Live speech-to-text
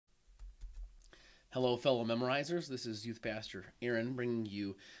Hello, fellow memorizers. This is Youth Pastor Aaron bringing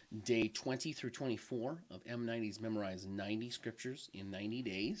you day 20 through 24 of M90's Memorize 90 Scriptures in 90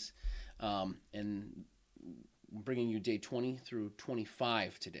 days. And bringing you day 20 through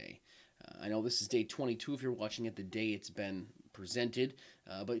 25 today. I know this is day 22 if you're watching it the day it's been presented,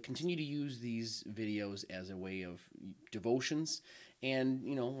 but continue to use these videos as a way of devotions and,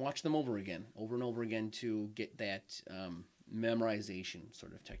 watch them over and over again to get that memorization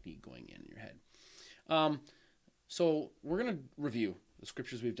sort of technique going in your head. So we're going to review the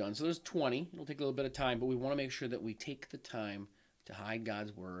scriptures we've done. So there's 20. It'll take a little bit of time, but we want to make sure that we take the time to hide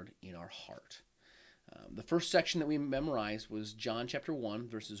God's word in our heart. The first section that we memorized was John chapter 1,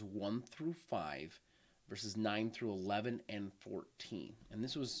 verses 1 through 5, verses 9 through 11 and 14. And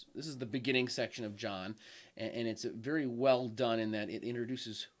this is the beginning section of John, and it's very well done in that it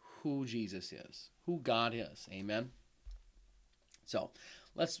introduces who Jesus is, who God is. Amen? So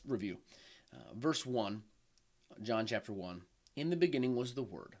let's review. Verse 1, John chapter 1, in the beginning was the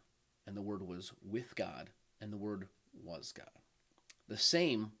Word, and the Word was with God, and the Word was God. The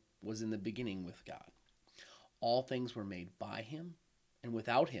same was in the beginning with God. All things were made by him, and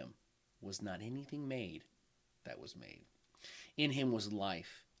without him was not anything made that was made. In him was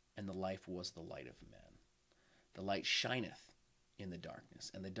life, and the life was the light of men. The light shineth in the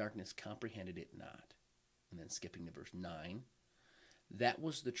darkness, and the darkness comprehended it not. And then skipping to verse 9, that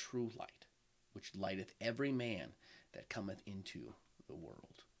was the true light, which lighteth every man that cometh into the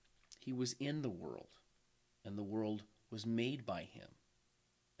world. He was in the world, and the world was made by him,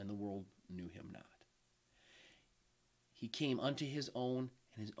 and the world knew him not. He came unto his own,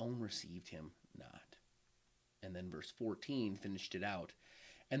 and his own received him not. And then verse 14 finished it out.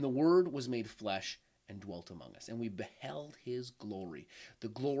 And the Word was made flesh and dwelt among us, and we beheld his glory, the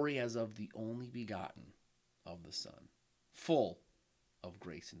glory as of the only begotten of the Son, full of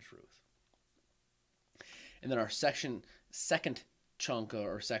grace and truth. And then our second chunk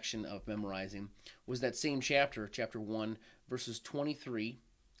or section of memorizing was that same chapter 1, verses 23,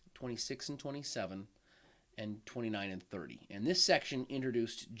 26 and 27, and 29 and 30. And this section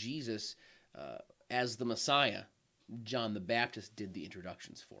introduced Jesus as the Messiah. John the Baptist did the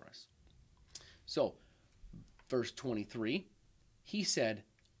introductions for us. So, verse 23, he said,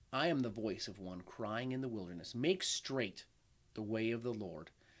 I am the voice of one crying in the wilderness, make straight the way of the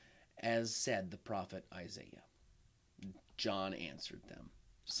Lord, as said the prophet Isaiah. John answered them,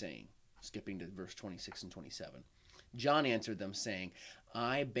 saying, skipping to verse 26 and 27, John answered them, saying,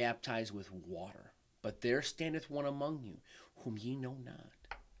 I baptize with water, but there standeth one among you, whom ye know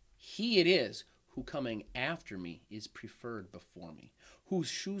not. He it is who coming after me is preferred before me, whose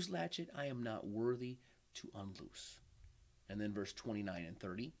shoes latchet I am not worthy to unloose. And then verse 29 and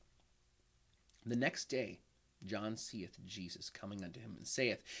 30, the next day John seeth Jesus coming unto him, and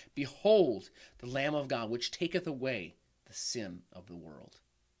saith, Behold, the Lamb of God, which taketh away the sin of the world.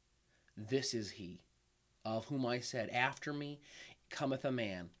 This is he, of whom I said, After me cometh a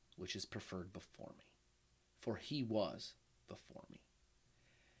man, which is preferred before me, for he was before me.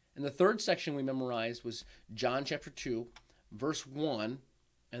 And the third section we memorized was John chapter 2, verse 1,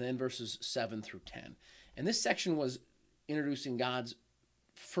 and then verses 7 through 10. And this section was introducing God's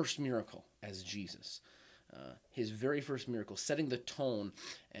first miracle as Jesus. His very first miracle, setting the tone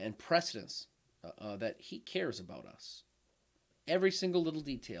and precedence that he cares about us. Every single little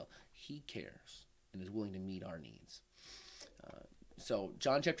detail, he cares and is willing to meet our needs. So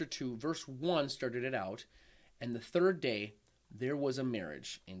John chapter 2, verse 1 started it out. And the third day there was a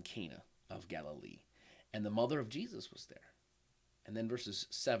marriage in Cana of Galilee, and the mother of Jesus was there. And then verses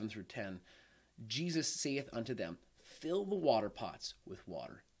 7 through 10, Jesus saith unto them, Fill the water pots with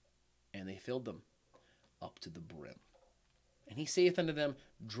water. And they filled them up to the brim. And he saith unto them,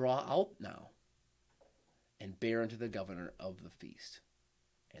 Draw out now, and bear unto the governor of the feast.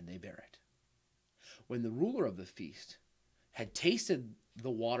 And they bear it. When the ruler of the feast had tasted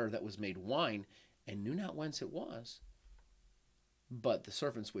the water that was made wine, and knew not whence it was, but the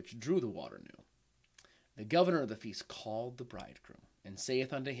servants which drew the water knew, the governor of the feast called the bridegroom, and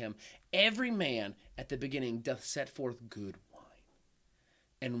saith unto him, Every man at the beginning doth set forth good wine.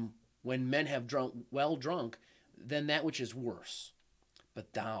 And when men have well drunk, then that which is worse.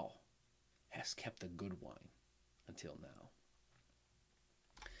 But thou hast kept the good wine until now.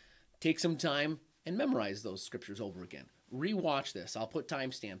 Take some time and memorize those scriptures over again. Rewatch this. I'll put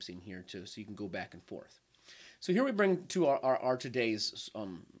timestamps in here too, so you can go back and forth. So here we bring to our today's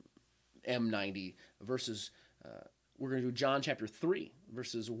M90 verses. We're going to do John chapter 3,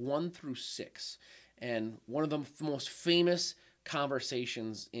 verses 1 through 6. And one of the most famous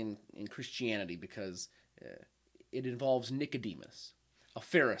conversations in Christianity, because it involves Nicodemus. a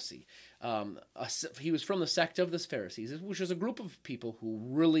Pharisee. He was from the sect of the Pharisees, which was a group of people who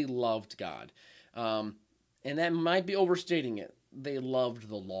really loved God. And that might be overstating it. They loved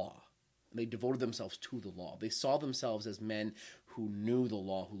the law. They devoted themselves to the law. They saw themselves as men who knew the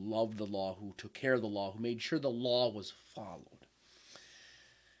law, who loved the law, who took care of the law, who made sure the law was followed.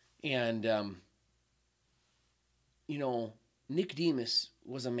 And, Nicodemus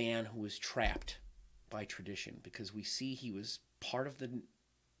was a man who was trapped by tradition, because we see he was part of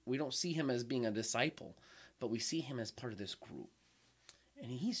we don't see him as being a disciple, but we see him as part of this group.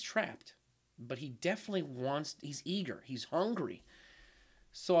 And he's trapped, but he definitely he's eager, he's hungry.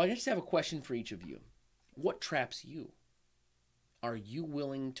 So I just have a question for each of you. What traps you? Are you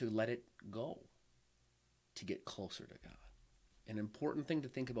willing to let it go to get closer to God? An important thing to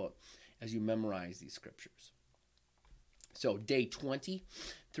think about as you memorize these scriptures. So day 20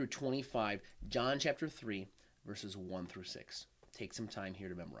 through 25, John chapter 3, verses 1 through 6. Take some time here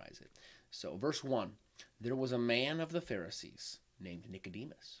to memorize it. So verse 1, there was a man of the Pharisees named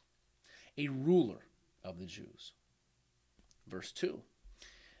Nicodemus, a ruler of the Jews. Verse 2,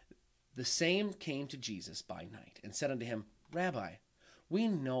 the same came to Jesus by night and said unto him, Rabbi, we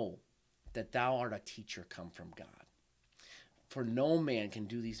know that thou art a teacher come from God. For no man can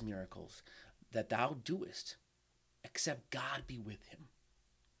do these miracles that thou doest, except God be with him.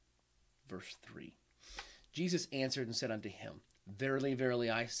 Verse 3, Jesus answered and said unto him, Verily, verily,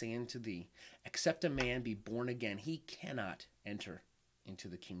 I say unto thee, except a man be born again, he cannot enter into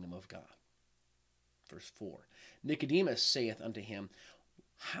the kingdom of God. Verse 4, Nicodemus saith unto him,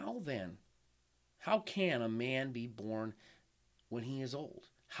 How then? How can a man be born when he is old?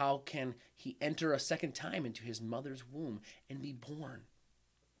 How can he enter a second time into his mother's womb and be born?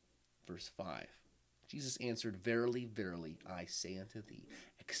 Verse 5, Jesus answered, Verily, verily, I say unto thee,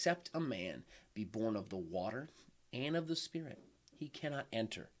 except a man be born of the water and of the Spirit, he cannot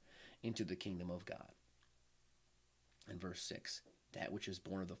enter into the kingdom of God. And verse 6, that which is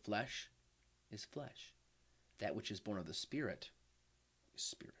born of the flesh is flesh. That which is born of the Spirit is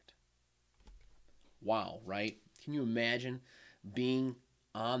spirit. Wow, right? Can you imagine being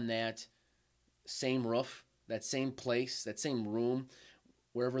on that same roof, that same place, that same room,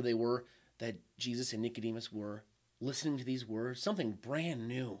 wherever they were, that Jesus and Nicodemus were, listening to these words? Something brand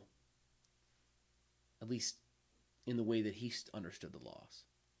new, at least in the way that he understood the laws.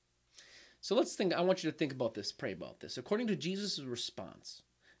 So I want you to think about this, pray about this. According to Jesus' response,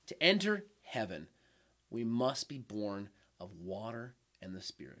 to enter heaven, we must be born of water and the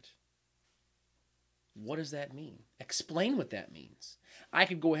Spirit. What does that mean? Explain what that means. I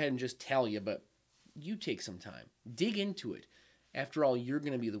could go ahead and just tell you, but you take some time. Dig into it. After all, you're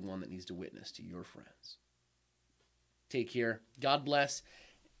going to be the one that needs to witness to your friends. Take care. God bless,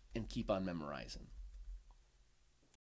 and keep on memorizing.